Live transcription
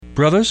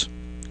Brothers,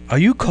 are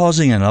you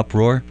causing an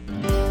uproar?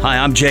 Hi,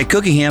 I'm Jay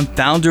Cookingham,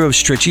 founder of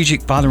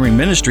Strategic Fathering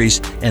Ministries,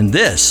 and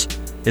this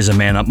is a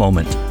Man Up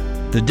Moment.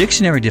 The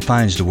dictionary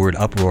defines the word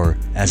uproar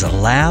as a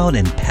loud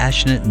and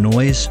passionate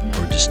noise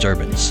or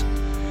disturbance.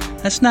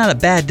 That's not a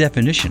bad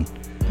definition,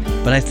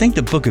 but I think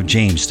the book of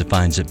James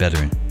defines it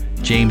better.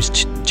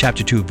 James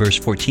chapter 2, verse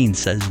 14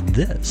 says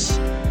this: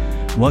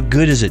 "What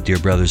good is it, dear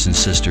brothers and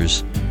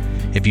sisters,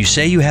 if you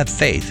say you have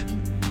faith,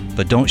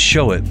 but don't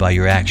show it by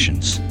your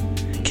actions?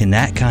 Can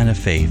that kind of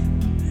faith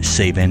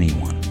save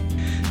anyone?"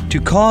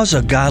 To cause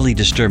a godly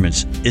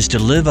disturbance is to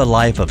live a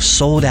life of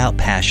sold-out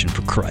passion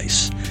for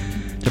Christ.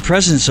 The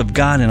presence of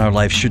God in our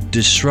life should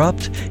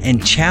disrupt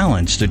and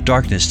challenge the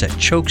darkness that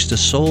chokes the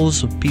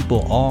souls of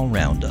people all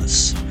around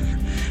us.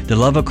 The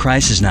love of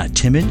Christ is not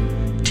timid,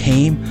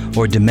 tame,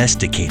 or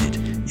domesticated.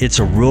 It's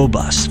a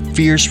robust,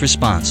 fierce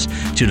response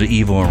to the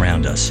evil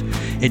around us.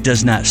 It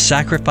does not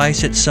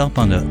sacrifice itself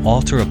on the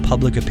altar of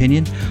public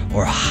opinion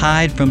or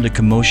hide from the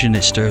commotion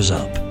it stirs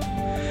up.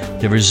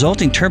 The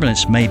resulting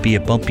turbulence may be a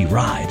bumpy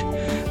ride,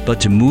 but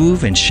to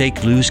move and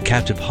shake loose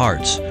captive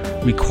hearts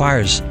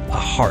requires a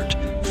heart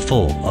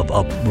full of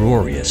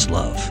uproarious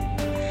love.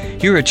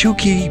 Here are two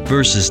key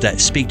verses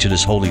that speak to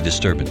this holy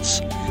disturbance.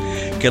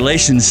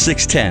 Galatians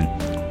 6:10.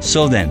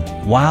 "So then,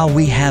 while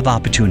we have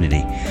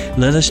opportunity,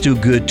 let us do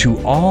good to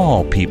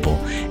all people,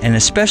 and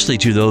especially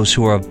to those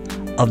who are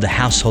of the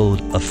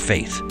household of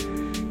faith."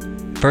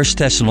 1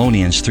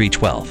 Thessalonians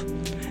 3:12.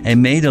 "And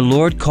may the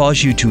Lord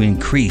cause you to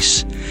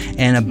increase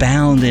and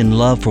abound in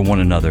love for one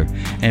another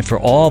and for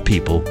all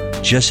people,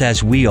 just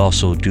as we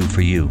also do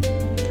for you."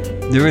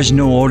 There is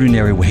no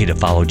ordinary way to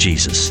follow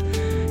Jesus.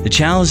 The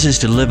challenge is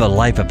to live a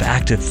life of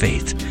active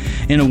faith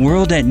in a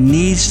world that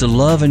needs the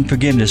love and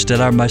forgiveness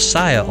that our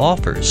Messiah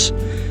offers.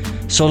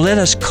 So let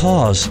us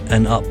cause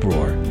an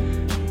uproar,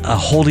 a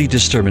holy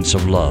disturbance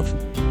of love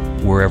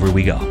wherever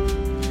we go.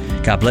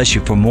 God bless you.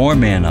 For more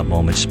Man Up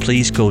Moments,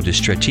 please go to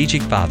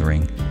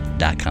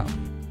strategicfathering.com.